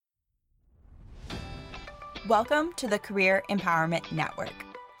Welcome to the Career Empowerment Network.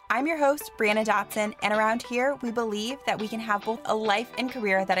 I'm your host, Brianna Dotson, and around here, we believe that we can have both a life and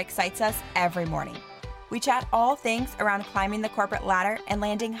career that excites us every morning. We chat all things around climbing the corporate ladder and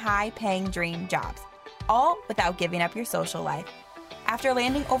landing high-paying dream jobs, all without giving up your social life. After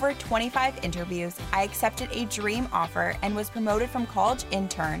landing over 25 interviews, I accepted a dream offer and was promoted from college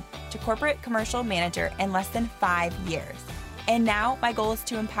intern to corporate commercial manager in less than 5 years. And now my goal is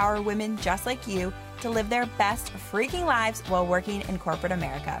to empower women just like you to live their best freaking lives while working in corporate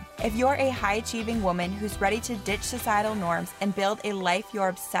America. If you're a high-achieving woman who's ready to ditch societal norms and build a life you're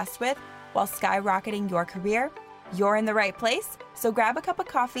obsessed with while skyrocketing your career, you're in the right place. So grab a cup of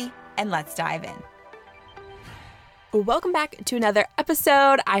coffee and let's dive in. Welcome back to another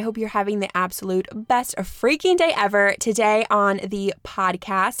episode. I hope you're having the absolute best freaking day ever. Today on the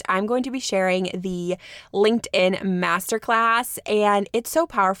podcast, I'm going to be sharing the LinkedIn Masterclass, and it's so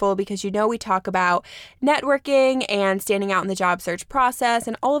powerful because we talk about networking and standing out in the job search process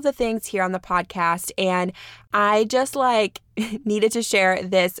and all of the things here on the podcast, and I just needed to share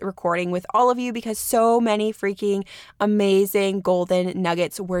this recording with all of you because so many freaking amazing golden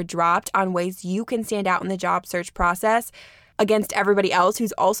nuggets were dropped on ways you can stand out in the job search process against everybody else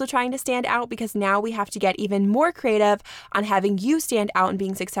who's also trying to stand out, because now we have to get even more creative on having you stand out and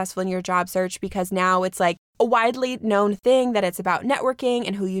being successful in your job search, because now it's like a widely known thing that it's about networking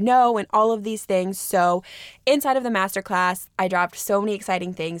and who you know and all of these things. So inside of the masterclass, I dropped so many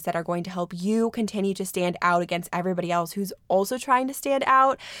exciting things that are going to help you continue to stand out against everybody else who's also trying to stand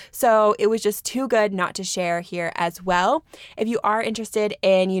out. So it was just too good not to share here as well. If you are interested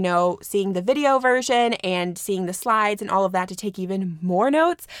in, seeing the video version and seeing the slides and all of that to take even more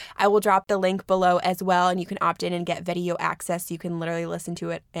notes, I will drop the link below as well, and you can opt in and get video access. You can literally listen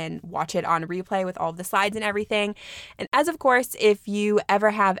to it and watch it on replay with all of the slides and everything. And as of course, if you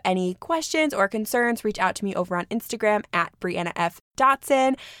ever have any questions or concerns, reach out to me over on Instagram at Brianna F.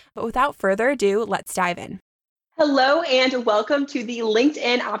 Dotson. But without further ado, let's dive in. Hello and welcome to the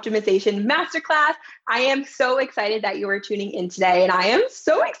LinkedIn Optimization Masterclass. I am so excited that you are tuning in today, and I am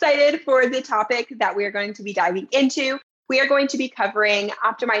so excited for the topic that we are going to be diving into. We are going to be covering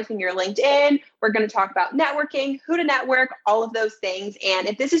optimizing your LinkedIn. We're going to talk about networking, who to network, all of those things. And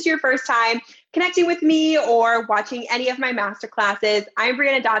if this is your first time connecting with me or watching any of my masterclasses, I'm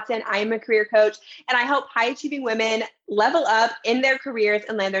Brianna Dotson. I am a career coach, and I help high-achieving women level up in their careers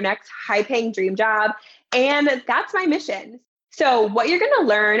and land their next high-paying dream job. And that's my mission. So what you're going to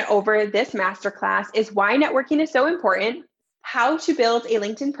learn over this masterclass is why networking is so important, how to build a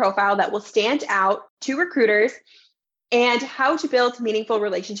LinkedIn profile that will stand out to recruiters, and how to build meaningful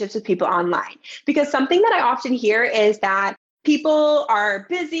relationships with people online. Because something that I often hear is that people are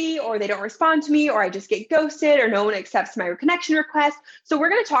busy, or they don't respond to me, or I just get ghosted, or no one accepts my connection request. So we're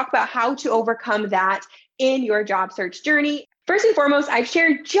going to talk about how to overcome that in your job search journey. First and foremost, I've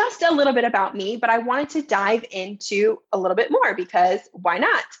shared just a little bit about me, but I wanted to dive into a little bit more because why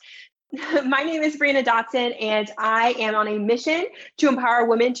not? My name is Brianna Dotson, and I am on a mission to empower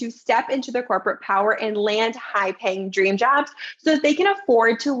women to step into their corporate power and land high-paying dream jobs so that they can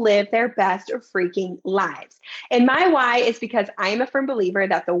afford to live their best freaking lives. And my why is because I am a firm believer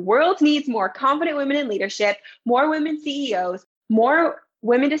that the world needs more confident women in leadership, more women CEOs, more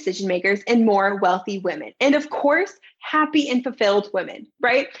women decision makers, and more wealthy women. And of course, happy and fulfilled women,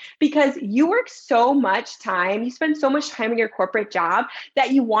 right? Because you work so much time, you spend so much time in your corporate job that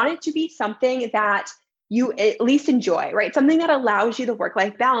you want it to be something that you at least enjoy, right? Something that allows you the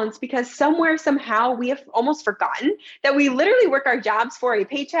work-life balance, because somewhere, somehow, we have almost forgotten that we literally work our jobs for a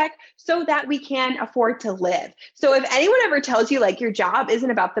paycheck so that we can afford to live. So if anyone ever tells you your job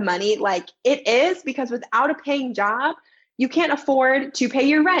isn't about the money, it is, because without a paying job, you can't afford to pay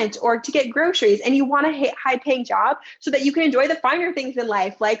your rent or to get groceries, and you want a high-paying job so that you can enjoy the finer things in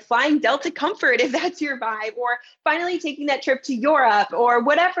life, like flying Delta Comfort if that's your vibe, or finally taking that trip to Europe, or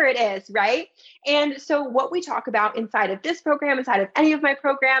whatever it is, right? And so what we talk about inside of this program, inside of any of my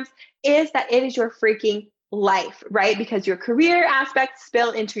programs, is that it is your freaking life, right? Because your career aspects spill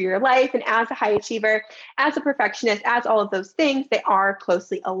into your life, and as a high achiever, as a perfectionist, as all of those things, they are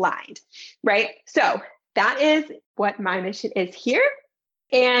closely aligned, right? So that is what my mission is here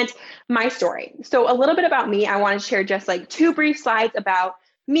and my story. So a little bit about me. I want to share just 2 brief slides about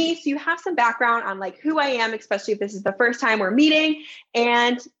me, so you have some background on who I am, especially if this is the first time we're meeting,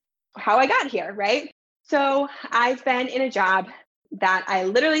 and how I got here, right? So I've been in a job that I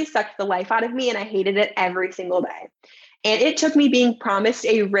literally sucked the life out of me, and I hated it every single day. And it took me being promised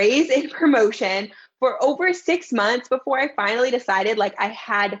a raise and promotion for over 6 months before I finally decided I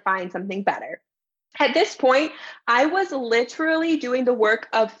had to find something better. At this point, I was literally doing the work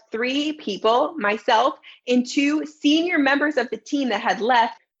of 3 people, myself and 2 senior members of the team that had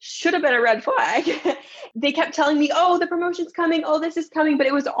left. Should have been a red flag. They kept telling me, oh, the promotion's coming. Oh, this is coming. But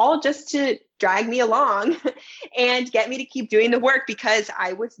it was all just to drag me along and get me to keep doing the work because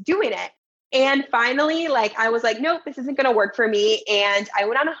I was doing it. And finally, I was like, nope, this isn't going to work for me. And I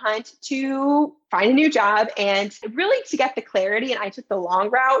went on a hunt to find a new job and really to get the clarity. And I took the long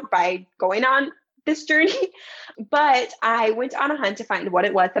route by going on this journey, but I went on a hunt to find what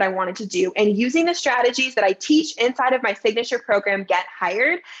it was that I wanted to do. And using the strategies that I teach inside of my signature program, Get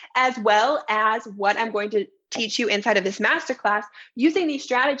Hired, as well as what I'm going to teach you inside of this masterclass, using these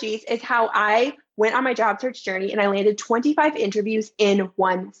strategies is how I went on my job search journey and I landed 25 interviews in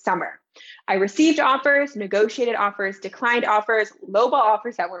one summer. I received offers, negotiated offers, declined offers, lowball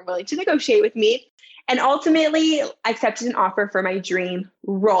offers that weren't willing to negotiate with me, and ultimately accepted an offer for my dream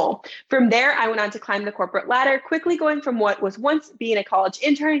role. From there, I went on to climb the corporate ladder, quickly going from what was once being a college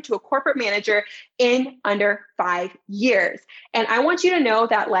intern to a corporate manager in under 5 years. And I want you to know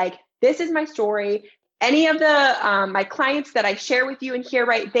that this is my story. Any of the my clients that I share with you in here,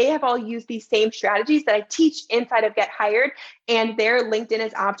 right, they have all used these same strategies that I teach inside of Get Hired, and their LinkedIn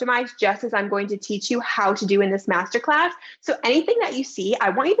is optimized just as I'm going to teach you how to do in this masterclass. So anything that you see, I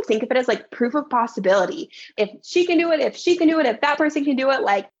want you to think of it as proof of possibility. If she can do it, if she can do it, if that person can do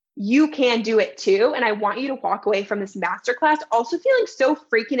it, you can do it too. And I want you to walk away from this masterclass also feeling so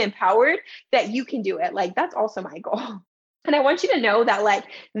freaking empowered that you can do it. That's also my goal. And I want you to know that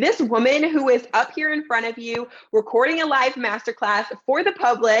this woman who is up here in front of you, recording a live masterclass for the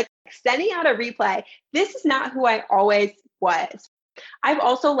public, sending out a replay, this is not who I always was. I've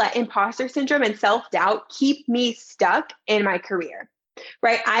also let imposter syndrome and self-doubt keep me stuck in my career,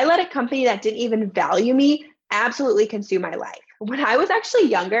 right? I let a company that didn't even value me absolutely consume my life. When I was actually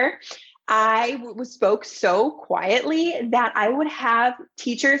younger, I spoke so quietly that I would have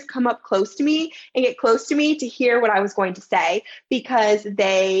teachers come up close to me and get close to me to hear what I was going to say because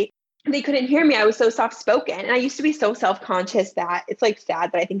they couldn't hear me. I was so soft-spoken. And I used to be so self-conscious that it's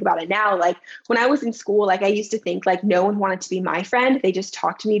sad that I think about it now. When I was in school, I used to think no one wanted to be my friend. They just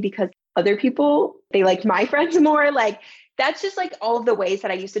talked to me because other people, they liked my friends more. That's just all of the ways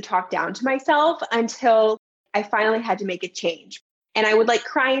that I used to talk down to myself until I finally had to make a change. And I would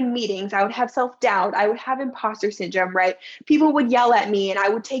cry in meetings. I would have self-doubt. I would have imposter syndrome, right? People would yell at me and I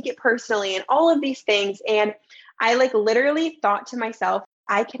would take it personally and all of these things. And I literally thought to myself,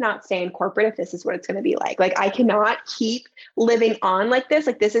 I cannot stay in corporate if this is what it's going to be like. I cannot keep living on like this.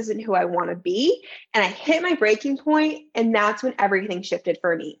 This isn't who I want to be. And I hit my breaking point, and that's when everything shifted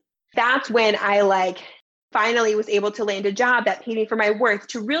for me. That's when I finally was able to land a job that paid me for my worth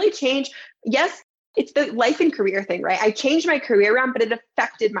to really change. Yes, it's the life and career thing, right? I changed my career around, but it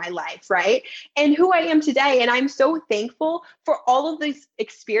affected my life, right? And who I am today. And I'm so thankful for all of these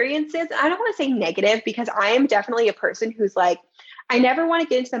experiences. I don't want to say negative because I am definitely a person who's I never want to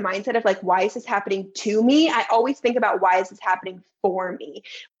get into the mindset of why is this happening to me? I always think about why is this happening for me?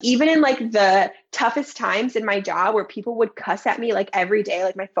 Even in the toughest times in my job where people would cuss at me every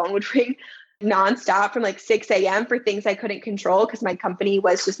day, my phone would ring nonstop from 6 a.m. for things I couldn't control because my company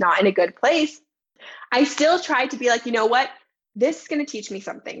was just not in a good place. I still tried to be you know what? This is going to teach me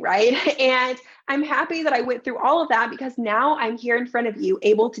something, right? And I'm happy that I went through all of that because now I'm here in front of you,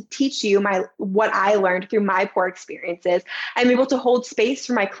 able to teach you what I learned through my poor experiences. I'm able to hold space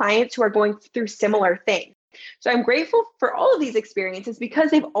for my clients who are going through similar things. So I'm grateful for all of these experiences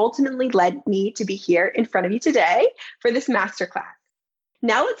because they've ultimately led me to be here in front of you today for this masterclass.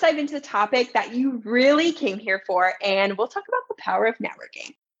 Now let's dive into the topic that you really came here for, and we'll talk about the power of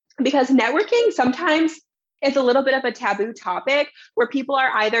networking. Because networking sometimes is a little bit of a taboo topic where people are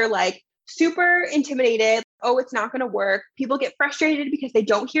either super intimidated, oh, it's not going to work. People get frustrated because they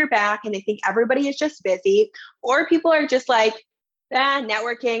don't hear back and they think everybody is just busy. Or people are just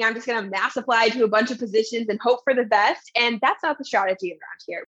networking, I'm just going to mass apply to a bunch of positions and hope for the best. And that's not the strategy around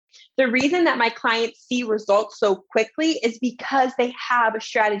here. The reason that my clients see results so quickly is because they have a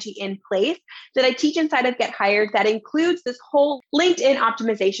strategy in place that I teach inside of Get Hired that includes this whole LinkedIn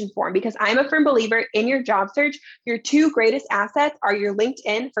optimization form, because I'm a firm believer in your job search. Your 2 greatest assets are your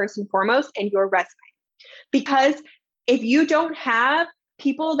LinkedIn first and foremost and your resume. Because if you don't have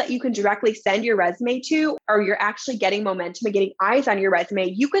people that you can directly send your resume to, or you're actually getting momentum and getting eyes on your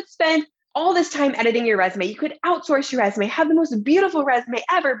resume, you could spend all this time editing your resume. You could outsource your resume, have the most beautiful resume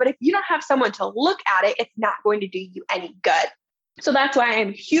ever. But if you don't have someone to look at it, it's not going to do you any good. So that's why I'm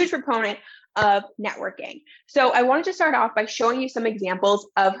a huge proponent of networking. So I wanted to start off by showing you some examples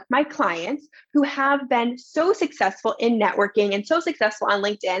of my clients who have been so successful in networking and so successful on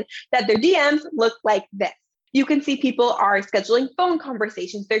LinkedIn that their DMs look like this. You can see people are scheduling phone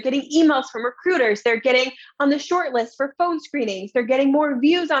conversations. They're getting emails from recruiters. They're getting on the short list for phone screenings. They're getting more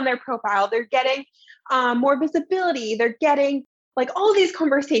views on their profile. They're getting more visibility. They're getting all these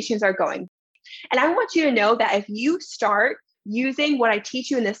conversations are going. And I want you to know that if you start using what I teach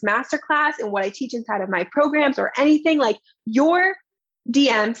you in this masterclass and what I teach inside of my programs or anything, your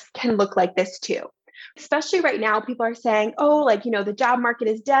DMs can look like this too. Especially right now, people are saying, the job market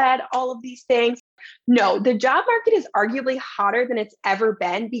is dead, all of these things. No, the job market is arguably hotter than it's ever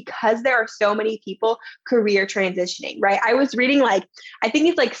been because there are so many people career transitioning, right? I was reading I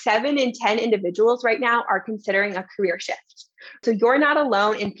think it's 7 in 10 individuals right now are considering a career shift. So you're not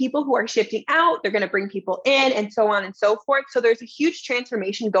alone, and people who are shifting out, they're going to bring people in and so on and so forth. So there's a huge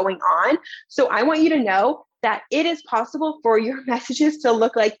transformation going on. So I want you to know that it is possible for your messages to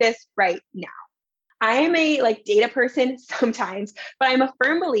look like this right now. I am a data person sometimes, but I'm a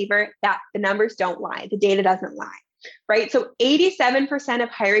firm believer that the numbers don't lie. The data doesn't lie, right? So 87% of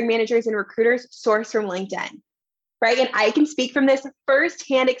hiring managers and recruiters source from LinkedIn, right? And I can speak from this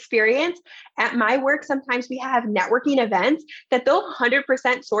firsthand experience. At my work, sometimes we have networking events that they'll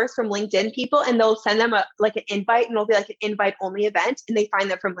 100% source from LinkedIn people, and they'll send them an invite, and it'll be an invite only event, and they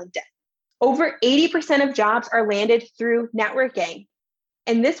find them from LinkedIn. Over 80% of jobs are landed through networking.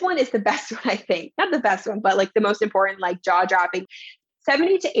 And this one is the best one, I think. Not the best one, but the most important, jaw-dropping.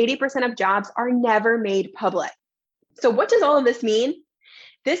 70 to 80% of jobs are never made public. So what does all of this mean?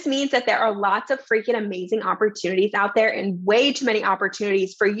 This means that there are lots of freaking amazing opportunities out there, and way too many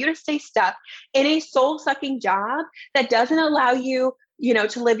opportunities for you to stay stuck in a soul-sucking job that doesn't allow you,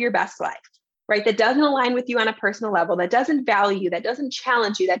 to live your best life, right? That doesn't align with you on a personal level, that doesn't value you, that doesn't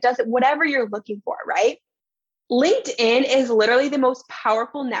challenge you, that doesn't whatever you're looking for, right? LinkedIn is literally the most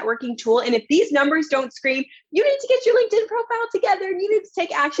powerful networking tool. And if these numbers don't scream, you need to get your LinkedIn profile together and you need to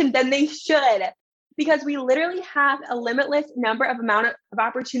take action, then they should. Because we literally have a limitless amount of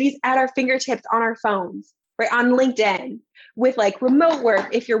opportunities at our fingertips on our phones, right? On LinkedIn with remote work,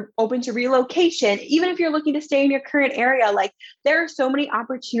 if you're open to relocation, even if you're looking to stay in your current area, there are so many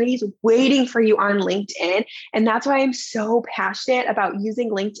opportunities waiting for you on LinkedIn. And that's why I'm so passionate about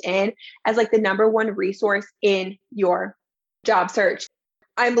using LinkedIn as the number one resource in your job search.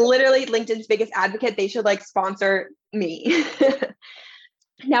 I'm literally LinkedIn's biggest advocate. They should sponsor me.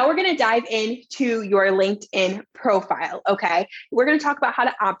 Now we're going to dive into your LinkedIn profile, okay? We're going to talk about how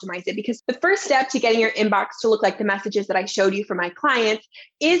to optimize it, because the first step to getting your inbox to look like the messages that I showed you for my clients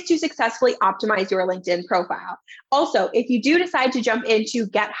is to successfully optimize your LinkedIn profile. Also, if you do decide to jump into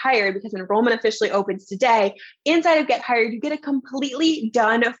Get Hired, because enrollment officially opens today, inside of Get Hired, you get a completely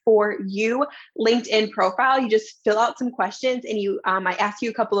done for you LinkedIn profile. You just fill out some questions, and I ask you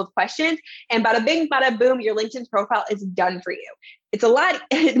a couple of questions, and bada bing, bada boom, your LinkedIn profile is done for you. It's a lot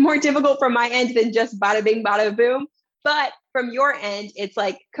more difficult from my end than just bada bing, bada boom. But from your end, it's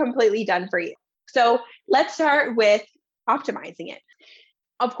completely done for you. So let's start with optimizing it.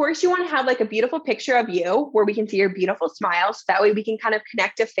 Of course, you want to have a beautiful picture of you where we can see your beautiful smile. So that way we can kind of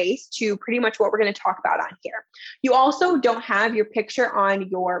connect a face to pretty much what we're going to talk about on here. You also don't have your picture on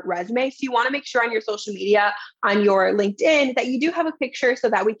your resume. So you want to make sure on your social media, on your LinkedIn, that you do have a picture so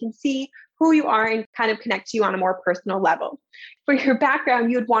that we can see who you are and kind of connect to you on a more personal level. For your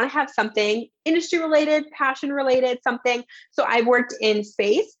background, you would want to have something industry related, passion related, something. So I worked in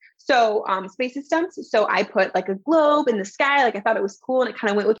space. So space systems. So I put a globe in the sky. I thought it was cool. And it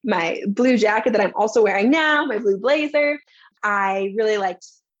kind of went with my blue jacket that I'm also wearing now, my blue blazer. I really liked,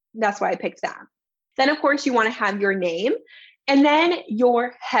 that's why I picked that. Then of course you want to have your name and then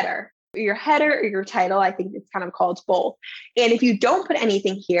your header. Your header or your title, I think it's kind of called both. And if you don't put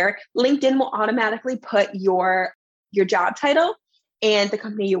anything here, LinkedIn will automatically put your job title and the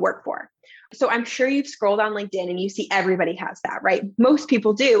company you work for. So I'm sure you've scrolled on LinkedIn and you see everybody has that, right? Most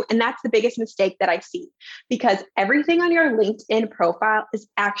people do. And that's the biggest mistake that I see, because everything on your LinkedIn profile is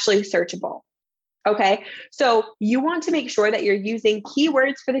actually searchable. Okay. So you want to make sure that you're using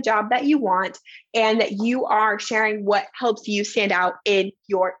keywords for the job that you want and that you are sharing what helps you stand out in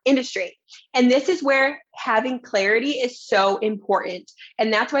your industry. And this is where having clarity is so important.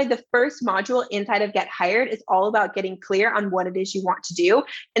 And that's why the first module inside of Get Hired is all about getting clear on what it is you want to do.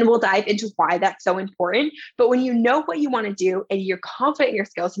 And we'll dive into why that's so important. But when you know what you want to do and you're confident in your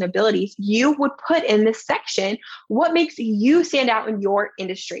skills and abilities, you would put in this section what makes you stand out in your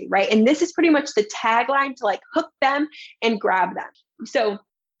industry, right? And this is pretty much the tagline to hook them and grab them. So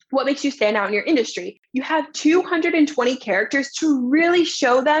what makes you stand out in your industry. You have 220 characters to really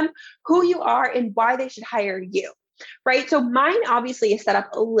show them who you are and why they should hire you. Right. So mine obviously is set up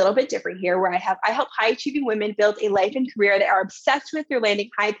a little bit different here, where I help high achieving women build a life and career that are obsessed with through landing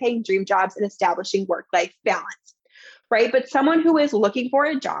high paying dream jobs and establishing work-life balance. Right. But someone who is looking for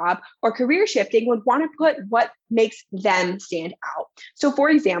a job or career shifting would want to put what makes them stand out. So for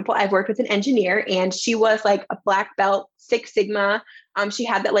example, I've worked with an engineer and she was like a black belt, Six Sigma. She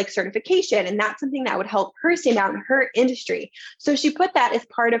had that like certification, and that's something that would help her stand out in her industry. So she put that as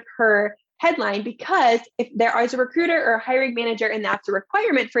part of her headline, because if there is a recruiter or a hiring manager and that's a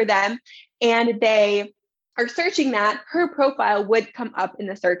requirement for them and they are searching that, her profile would come up in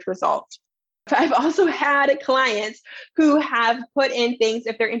the search results. I've also had clients who have put in things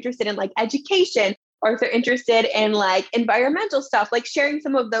if they're interested in like education, or if they're interested in like environmental stuff, like sharing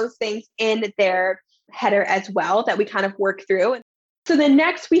some of those things in their header as well, that we kind of work through. So then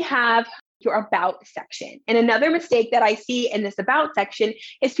next we have your about section. And another mistake that I see in this about section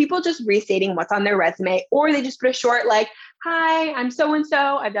is people just restating what's on their resume, or they just put a short like, hi, I'm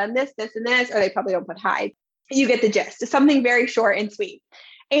so-and-so, I've done this, this, and this, or they probably don't put hi. You get the gist. It's something very short and sweet.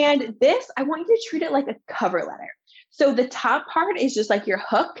 And this, I want you to treat it like a cover letter. So the top part is just like your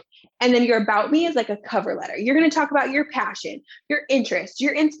hook. And then your about me is like a cover letter. You're going to talk about your passion, your interests,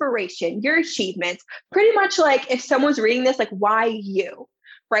 your inspiration, your achievements, pretty much like if someone's reading this, like why you,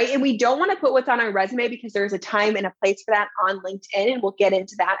 right? And we don't want to put what's on our resume because there's a time and a place for that on LinkedIn. And we'll get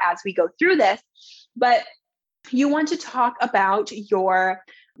into that as we go through this. But you want to talk about your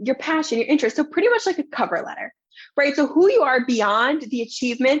passion, your interest. So pretty much like a cover letter. Right? So who you are beyond the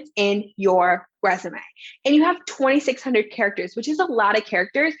achievements in your resume. And you have 2,600 characters, which is a lot of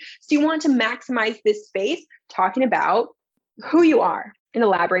characters. So you want to maximize this space talking about who you are and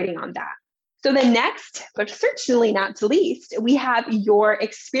elaborating on that. So the next, but certainly not least, we have your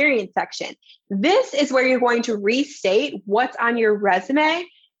experience section. This is where you're going to restate what's on your resume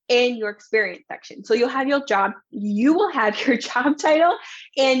in your experience section. So you will have your job title,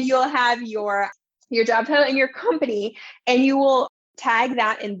 and you'll have your job title and your company, and you will tag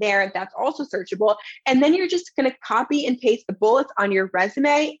that in there. That's also searchable. And then you're just going to copy and paste the bullets on your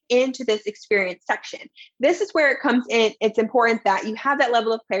resume into this experience section. This is where it comes in. It's important that you have that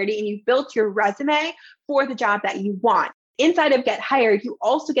level of clarity and you've built your resume for the job that you want. Inside of Get Hired, you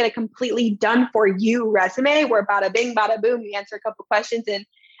also get a completely done for you resume where bada bing, bada boom, you answer a couple questions and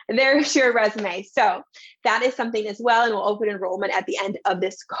there's your resume. So that is something as well. And we'll open enrollment at the end of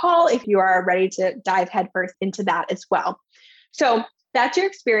this call if you are ready to dive headfirst into that as well. So that's your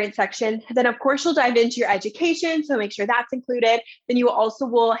experience section. Then of course, you'll dive into your education. So make sure that's included. Then you also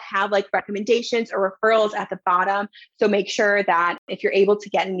will have like recommendations or referrals at the bottom. So make sure that if you're able to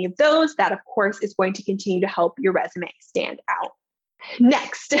get any of those, that of course is going to continue to help your resume stand out.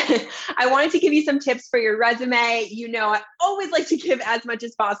 Next, I wanted to give you some tips for your resume. You know, I always like to give as much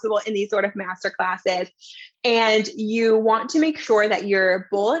as possible in these sort of master classes. And you want to make sure that your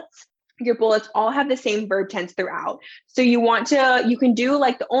bullets all have the same verb tense throughout. So you can do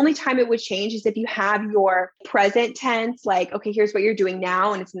like the only time it would change is if you have your present tense, like, okay, here's what you're doing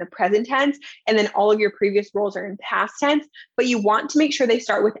now, and it's in the present tense. And then all of your previous roles are in past tense, but you want to make sure they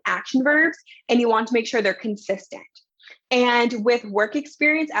start with action verbs, and you want to make sure they're consistent. And with work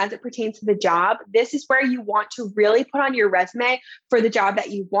experience as it pertains to the job, this is where you want to really put on your resume for the job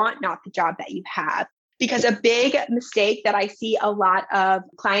that you want, not the job that you have. Because a big mistake that I see a lot of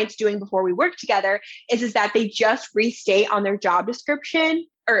clients doing before we work together is that they just restate on their job description,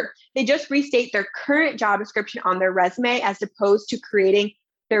 or they just restate their current job description on their resume as opposed to creating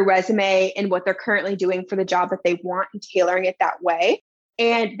their resume and what they're currently doing for the job that they want and tailoring it that way.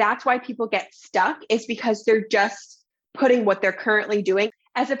 And that's why people get stuck, is because they're just putting what they're currently doing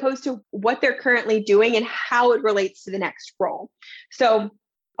as opposed to what they're currently doing and how it relates to the next role. So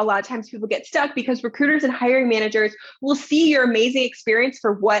a lot of times people get stuck because recruiters and hiring managers will see your amazing experience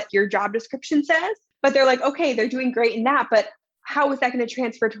for what your job description says, but they're like, okay, they're doing great in that, but how is that going to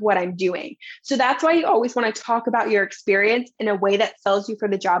transfer to what I'm doing? So that's why you always want to talk about your experience in a way that sells you for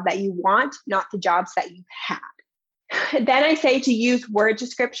the job that you want, not the jobs that you've had. Then I say to use word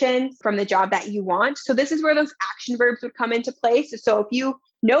descriptions from the job that you want. So this is where those action verbs would come into place. So if you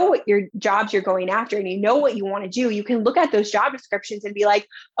know what your jobs you're going after and you know what you want to do, you can look at those job descriptions and be like,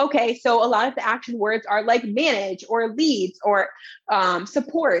 okay, so a lot of the action words are like manage or leads or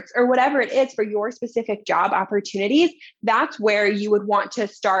supports or whatever it is for your specific job opportunities. That's where you would want to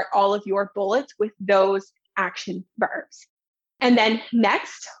start all of your bullets with those action verbs. And then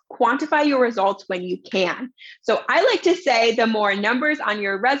next, quantify your results when you can. So I like to say the more numbers on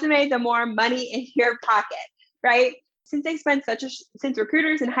your resume, the more money in your pocket, right? since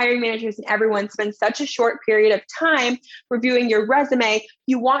recruiters and hiring managers and everyone spend such a short period of time reviewing your resume,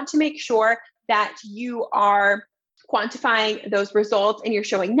 you want to make sure that you are quantifying those results and you're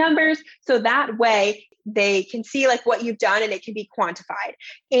showing numbers. So that way they can see like what you've done and it can be quantified.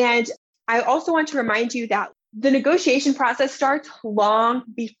 And I also want to remind you that the negotiation process starts long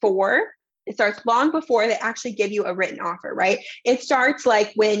before they actually give you a written offer, right? It starts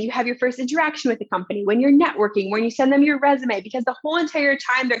like when you have your first interaction with the company, when you're networking, when you send them your resume, because the whole entire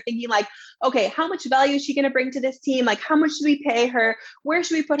time they're thinking like, okay, how much value is she going to bring to this team? Like, how much should we pay her? Where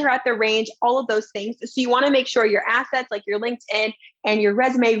should we put her at the range? All of those things. So you want to make sure your assets, like your LinkedIn and your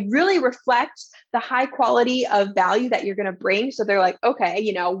resume, really reflect the high quality of value that you're going to bring. So they're like, okay,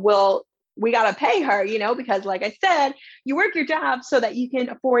 we got to pay her, because like I said, you work your job so that you can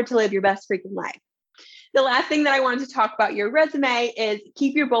afford to live your best freaking life. The last thing that I wanted to talk about your resume is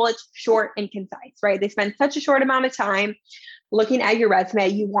keep your bullets short and concise, right? They spend such a short amount of time looking at your resume.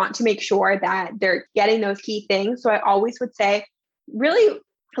 You want to make sure that they're getting those key things. So I always would say, really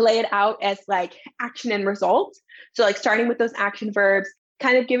lay it out as like action and result. So like starting with those action verbs,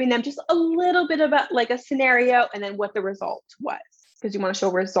 kind of giving them just a little bit about like a scenario and then what the result was, because you want to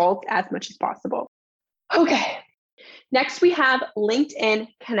show results as much as possible. Okay. Next, we have LinkedIn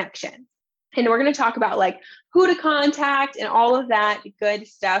connections. And we're going to talk about like who to contact and all of that good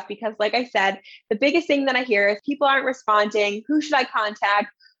stuff. Because like I said, the biggest thing that I hear is people aren't responding. Who should I contact?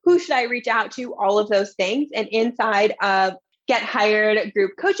 Who should I reach out to? All of those things. And inside of Get Hired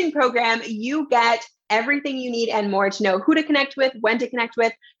group coaching program, you get everything you need and more to know who to connect with, when to connect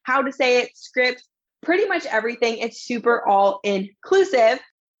with, how to say it, scripts, pretty much everything. It's super all inclusive.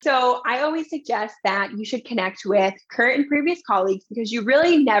 So I always suggest that you should connect with current and previous colleagues because you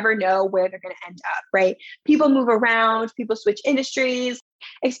really never know where they're going to end up, right? People move around, people switch industries,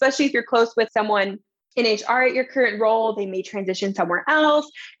 especially if you're close with someone in HR at your current role, they may transition somewhere else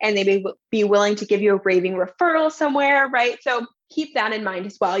and they may be willing to give you a raving referral somewhere, right? So keep that in mind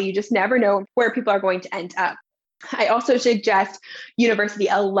as well. You just never know where people are going to end up. I also suggest university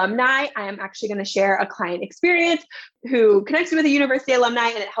alumni. I am actually going to share a client experience who connected with a university alumni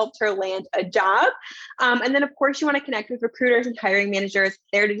and it helped her land a job. And then of course you want to connect with recruiters and hiring managers.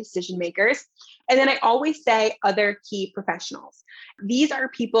 They're the decision makers. And then I always say other key professionals. These are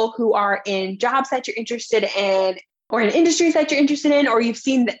people who are in jobs that you're interested in or in industries that you're interested in, or you've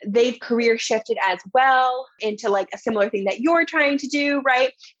seen that they've career shifted as well into like a similar thing that you're trying to do,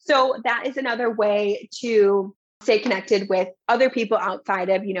 right? So that is another way to stay connected with other people outside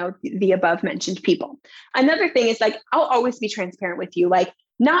of, the above mentioned people. Another thing is like, I'll always be transparent with you. Like,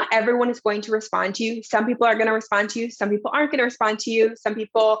 not everyone is going to respond to you. Some people are going to respond to you. Some people aren't going to respond to you. Some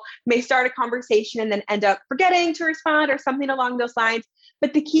people may start a conversation and then end up forgetting to respond or something along those lines.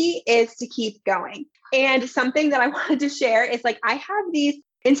 But the key is to keep going. And something that I wanted to share is like, I have these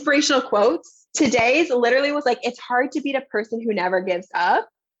inspirational quotes. Today's literally was like, it's hard to beat a person who never gives up.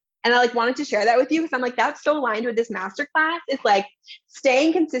 And I like wanted to share that with you because I'm like, that's so aligned with this masterclass. It's like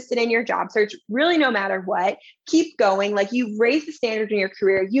staying consistent in your job search, really no matter what, keep going. Like you've raised the standard in your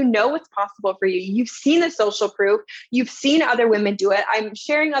career. You know what's possible for you. You've seen the social proof. You've seen other women do it. I'm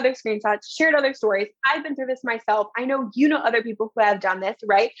sharing other screenshots, shared other stories. I've been through this myself. I know other people who have done this,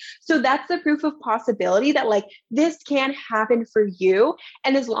 right? So that's the proof of possibility that like this can happen for you.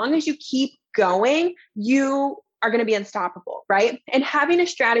 And as long as you keep going, you are going to be unstoppable, right? And having a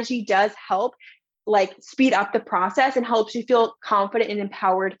strategy does help like speed up the process and helps you feel confident and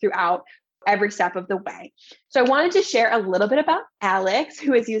empowered throughout every step of the way. So I wanted to share a little bit about Alex,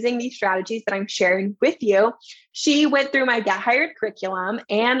 who is using these strategies that I'm sharing with you. She went through my Get Hired curriculum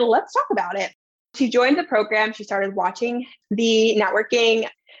and let's talk about it. She joined the program. She started watching the networking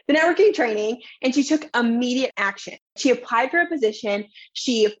training, and she took immediate action. She applied for a position.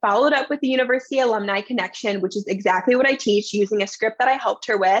 She followed up with the university alumni connection, which is exactly what I teach, using a script that I helped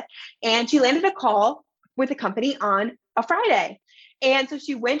her with. And she landed a call with a company on a Friday. And so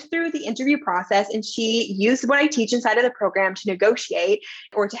she went through the interview process and she used what I teach inside of the program to negotiate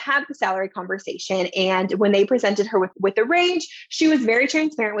or to have the salary conversation. And when they presented her with the range, she was very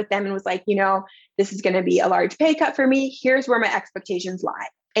transparent with them and was like, this is going to be a large pay cut for me. Here's where my expectations lie.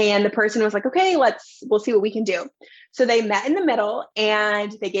 And the person was like, okay, we'll see what we can do. So they met in the middle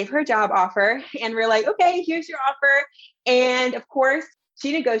and they gave her a job offer and we're like, okay, here's your offer. And of course,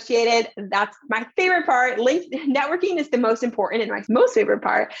 she negotiated. That's my favorite part. Networking is the most important, and my most favorite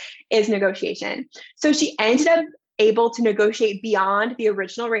part is negotiation. So she ended up able to negotiate beyond the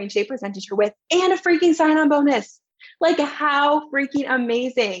original range they presented her with and a freaking sign-on bonus. Like, how freaking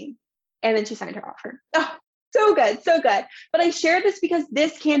amazing. And then she signed her offer. Oh, so good, so good. But I share this because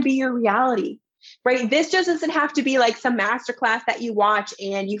this can be your reality. right? This just doesn't have to be like some masterclass that you watch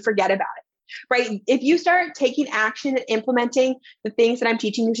and you forget about it, right? If you start taking action and implementing the things that I'm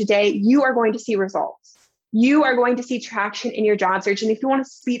teaching you today, you are going to see results. You are going to see traction in your job search. And if you want to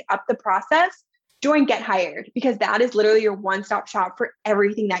speed up the process, join Get Hired, because that is literally your one-stop shop for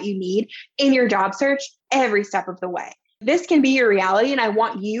everything that you need in your job search every step of the way. This can be your reality. And I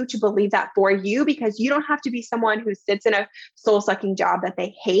want you to believe that for you, because you don't have to be someone who sits in a soul-sucking job that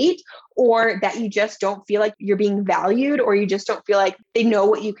they hate, or that you just don't feel like you're being valued, or you just don't feel like they know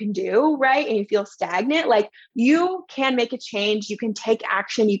what you can do, right? And you feel stagnant. Like, you can make a change. You can take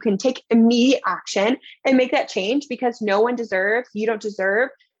action. You can take immediate action and make that change, because you don't deserve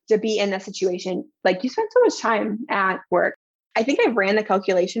to be in that situation. Like, you spend so much time at work. I think I've ran the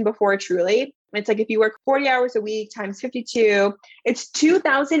calculation before, truly. It's like, if you work 40 hours a week times 52, it's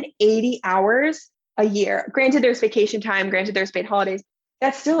 2,080 hours a year. Granted, there's vacation time. Granted, there's paid holidays.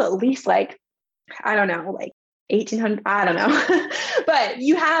 That's still at least like, I don't know, like 1,800, I don't know. But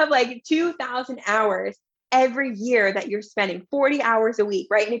you have like 2,000 hours every year that you're spending, 40 hours a week,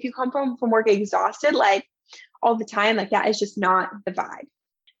 right? And if you come from work exhausted, like all the time, like that is just not the vibe.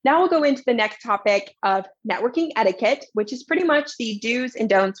 Now we'll go into the next topic of networking etiquette, which is pretty much the do's and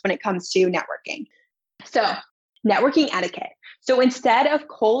don'ts when it comes to networking. So, networking etiquette. So instead of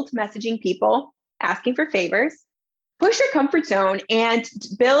cold messaging people, asking for favors, push your comfort zone and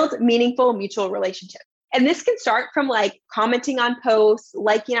build meaningful mutual relationships. And this can start from like commenting on posts,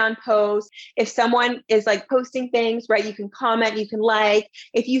 liking on posts. If someone is like posting things, right, you can comment, you can like.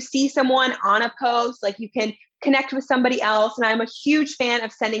 If you see someone on a post, like, you can connect with somebody else. And I'm a huge fan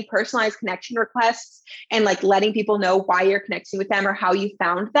of sending personalized connection requests and like letting people know why you're connecting with them or how you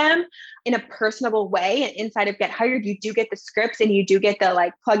found them in a personable way. And inside of Get Hired, you do get the scripts and you do get the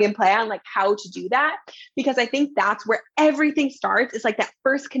like plug and play on like how to do that, because I think that's where everything starts. It's like that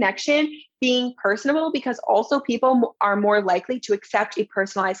first connection being personable, because also people are more likely to accept a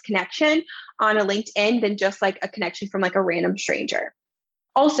personalized connection on a LinkedIn than just like a connection from like a random stranger.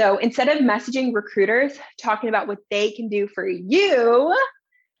 Also, instead of messaging recruiters talking about what they can do for you,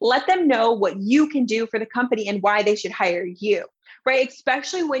 let them know what you can do for the company and why they should hire you, right?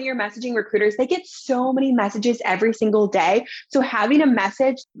 Especially when you're messaging recruiters, they get so many messages every single day. So having a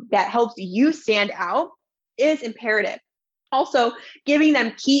message that helps you stand out is imperative. Also, giving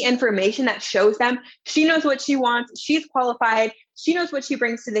them key information that shows them she knows what she wants, she's qualified, she knows what she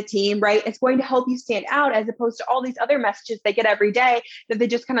brings to the team, right? It's going to help you stand out, as opposed to all these other messages they get every day that they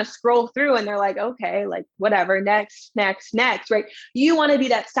just kind of scroll through and they're like, okay, like whatever, next, right? You want to be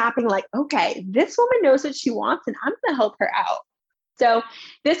that stopping, like, okay, this woman knows what she wants and I'm going to help her out. So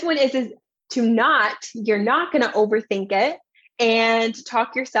this one is you're not going to overthink it and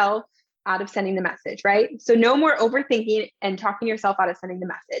talk yourself out of sending the message, right? So no more overthinking and talking yourself out of sending the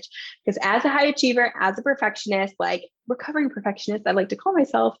message. Because as a high achiever, as a perfectionist, like recovering perfectionist, I like to call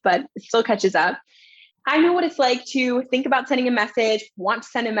myself, but it still catches up. I know what it's like to think about sending a message, want to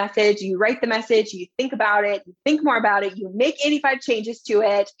send a message, you write the message, you think about it, you think more about it, you make 85 changes to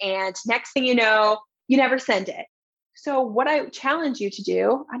it, and next thing you know, you never send it. So what I challenge you to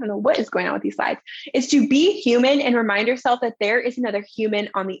do, I don't know what is going on with these slides, is to be human and remind yourself that there is another human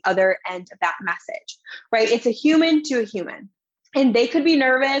on the other end of that message, right? It's a human to a human. And they could be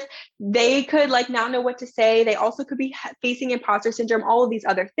nervous. They could like not know what to say. They also could be facing imposter syndrome, all of these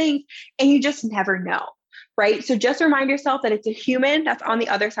other things. And you just never know, right? So just remind yourself that it's a human that's on the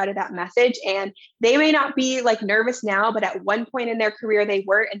other side of that message. And they may not be like nervous now, but at one point in their career, they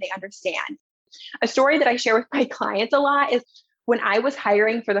were, and they understand. A story that I share with my clients a lot is when I was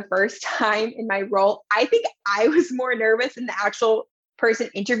hiring for the first time in my role, I think I was more nervous than the actual person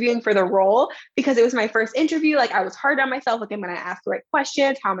interviewing for the role, because it was my first interview. Like, I was hard on myself. Like, I'm going to ask the right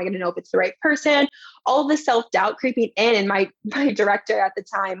questions. How am I going to know if it's the right person? All of the self-doubt creeping in. And my director at the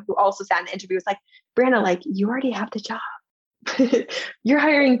time, who also sat in the interview, was like, Brianna, like, you already have the job. You're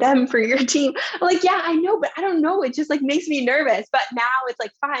hiring them for your team. I'm like, yeah, I know, but I don't know. It just like makes me nervous. But now it's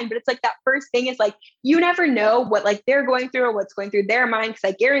like fine. But it's like that first thing is like, you never know what like they're going through or what's going through their mind.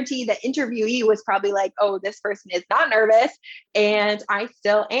 Cause I guarantee the interviewee was probably like, oh, this person is not nervous. And I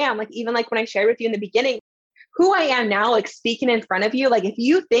still am. Like, even like when I shared with you in the beginning, who I am now, like speaking in front of you, like if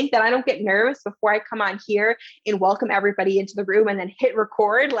you think that I don't get nervous before I come on here and welcome everybody into the room and then hit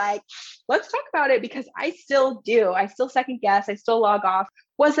record, like, let's talk about it, because I still do. I still second guess. I still log off.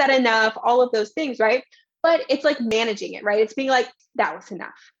 Was that enough? All of those things, right? But it's like managing it, right? It's being like, that was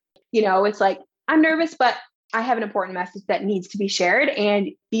enough. You know, it's like, I'm nervous, but I have an important message that needs to be shared. And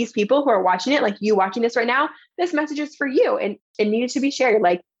these people who are watching it, like you watching this right now, this message is for you and it needs to be shared.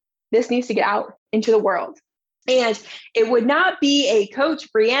 Like, this needs to get out into the world. And it would not be a Coach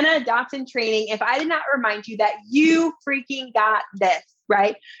Brianna Dotson training if I did not remind you that you freaking got this,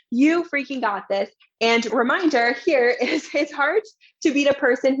 right? You freaking got this. And reminder here is it's hard to beat a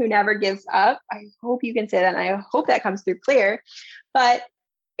person who never gives up. I hope you can say that. And I hope that comes through clear, but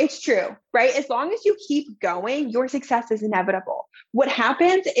it's true, right? As long as you keep going, your success is inevitable. What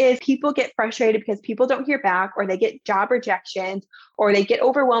happens is people get frustrated because people don't hear back, or they get job rejections, or they get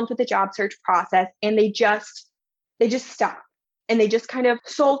overwhelmed with the job search process, and they just stop, and they just kind of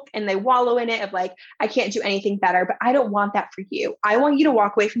sulk and they wallow in it of like, I can't do anything better. But I don't want that for you. I want you to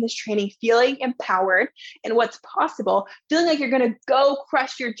walk away from this training feeling empowered and what's possible, feeling like you're going to go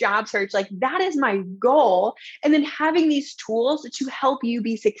crush your job search. Like, that is my goal. And then having these tools to help you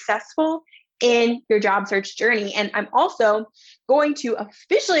be successful in your job search journey. And I'm also going to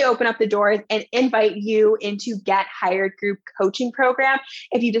officially open up the doors and invite you into Get Hired Group Coaching Program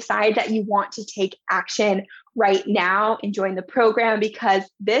if you decide that you want to take action right now and join the program, because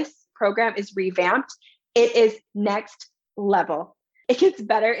this program is revamped. It is next level. It gets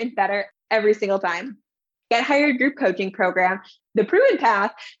better and better every single time. Get Hired Group Coaching Program, the proven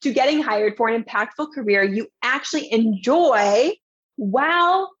path to getting hired for an impactful career you actually enjoy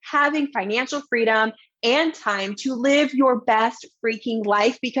while having financial freedom and time to live your best freaking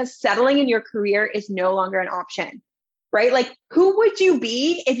life, because settling in your career is no longer an option, right? Like, who would you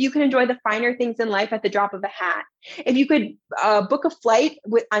be if you could enjoy the finer things in life at the drop of a hat? If you could book a flight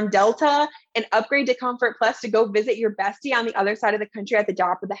on Delta and upgrade to Comfort Plus to go visit your bestie on the other side of the country at the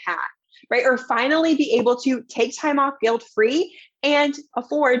drop of the hat, right? Or finally be able to take time off guilt-free and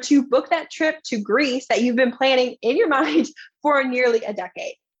afford to book that trip to Greece that you've been planning in your mind for nearly a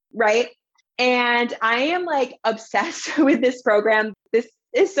decade, right? And I am like obsessed with this program. This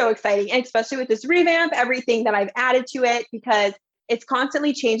is so exciting. And especially with this revamp, everything that I've added to it, because it's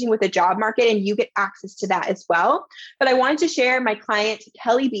constantly changing with the job market and you get access to that as well. But I wanted to share my client,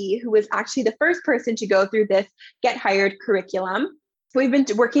 Kelly B, who was actually the first person to go through this Get Hired curriculum. We've been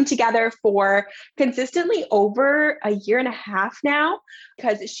working together for consistently over a year and a half now,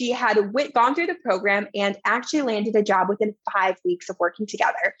 because she had gone through the program and actually landed a job within 5 weeks of working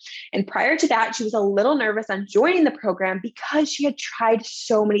together. And prior to that, she was a little nervous on joining the program because she had tried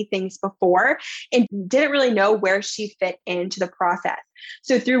so many things before and didn't really know where she fit into the process.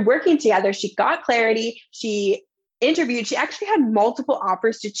 So through working together, she got clarity. She interviewed. She actually had multiple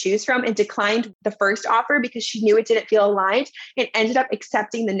offers to choose from and declined the first offer because she knew it didn't feel aligned, and ended up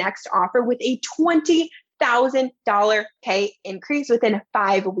accepting the next offer with a $20,000 pay increase within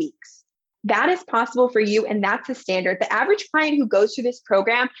 5 weeks. That is possible for you, and that's the standard. The average client who goes through this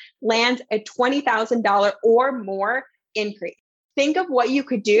program lands a $20,000 or more increase. Think of what you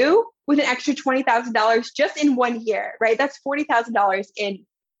could do with an extra $20,000 just in 1 year, right? That's $40,000 in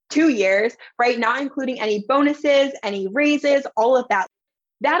 2 years, right? Not including any bonuses, any raises, all of that.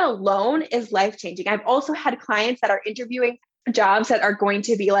 That alone is life-changing. I've also had clients that are interviewing jobs that are going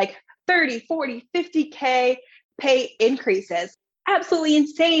to be like 30, 40, 50K pay increases. Absolutely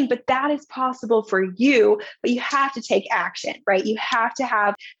insane, but that is possible for you. But you have to take action, right? You have to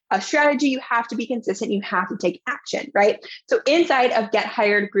have a strategy. You have to be consistent. You have to take action, right? So inside of Get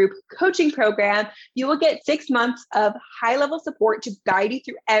Hired Group Coaching Program, you will get 6 months of high-level support to guide you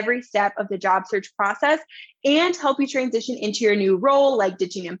through every step of the job search process and help you transition into your new role, like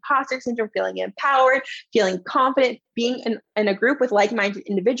ditching imposter syndrome, feeling empowered, feeling confident, being in a group with like-minded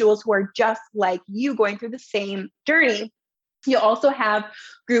individuals who are just like you, going through the same journey. You'll also have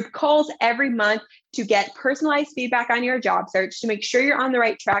group calls every month to get personalized feedback on your job search to make sure you're on the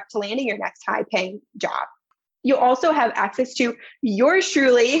right track to landing your next high-paying job. You'll also have access to yours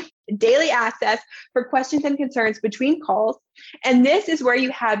truly, daily access for questions and concerns between calls. And this is where you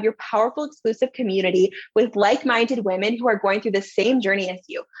have your powerful exclusive community with like-minded women who are going through the same journey as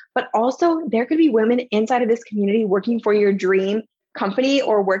you. But also, there could be women inside of this community working for your dream company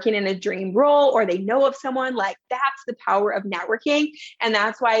or working in a dream role, or they know of someone. Like, that's the power of networking. And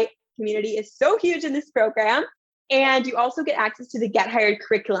that's why community is so huge in this program. And you also get access to the Get Hired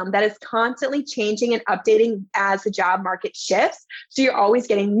curriculum that is constantly changing and updating as the job market shifts. So you're always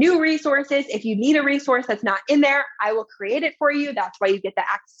getting new resources. If you need a resource that's not in there, I will create it for you. That's why you get the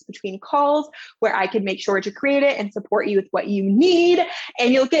access between calls, where I can make sure to create it and support you with what you need.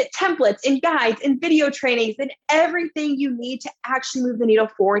 And you'll get templates and guides and video trainings and everything you need to actually move the needle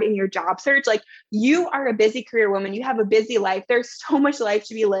forward in your job search. Like, you are a busy career woman. You have a busy life. There's so much life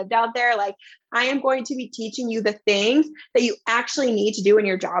to be lived out there. Like, I am going to be teaching you the things that you actually need to do in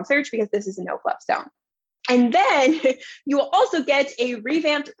your job search, because this is a no-fluff zone. And then you will also get a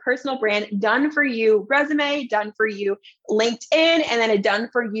revamped personal brand done for you resume, done for you LinkedIn, and then a done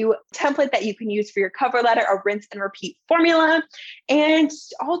for you template that you can use for your cover letter, a rinse and repeat formula, and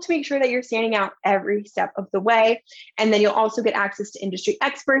all to make sure that you're standing out every step of the way. And then you'll also get access to industry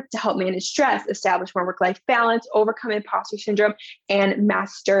experts to help manage stress, establish more work-life balance, overcome imposter syndrome, and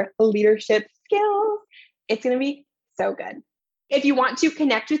master leadership skills. It's going to be so good. If you want to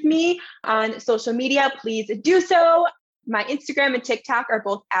connect with me on social media, please do so. My Instagram and TikTok are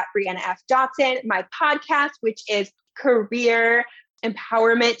both at Brianna F. Dotson. My podcast, which is Career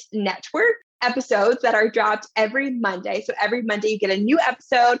Empowerment Network, episodes that are dropped every Monday. So every Monday you get a new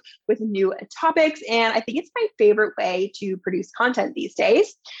episode with new topics. And I think it's my favorite way to produce content these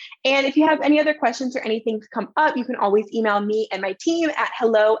days. And if you have any other questions or anything come up, you can always email me and my team at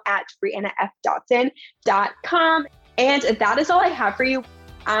hello@briannafdotson.com. And that is all I have for you.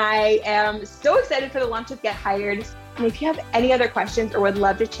 I am so excited for the launch of Get Hired. And if you have any other questions or would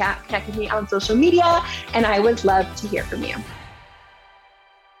love to chat, connect with me on social media, and I would love to hear from you.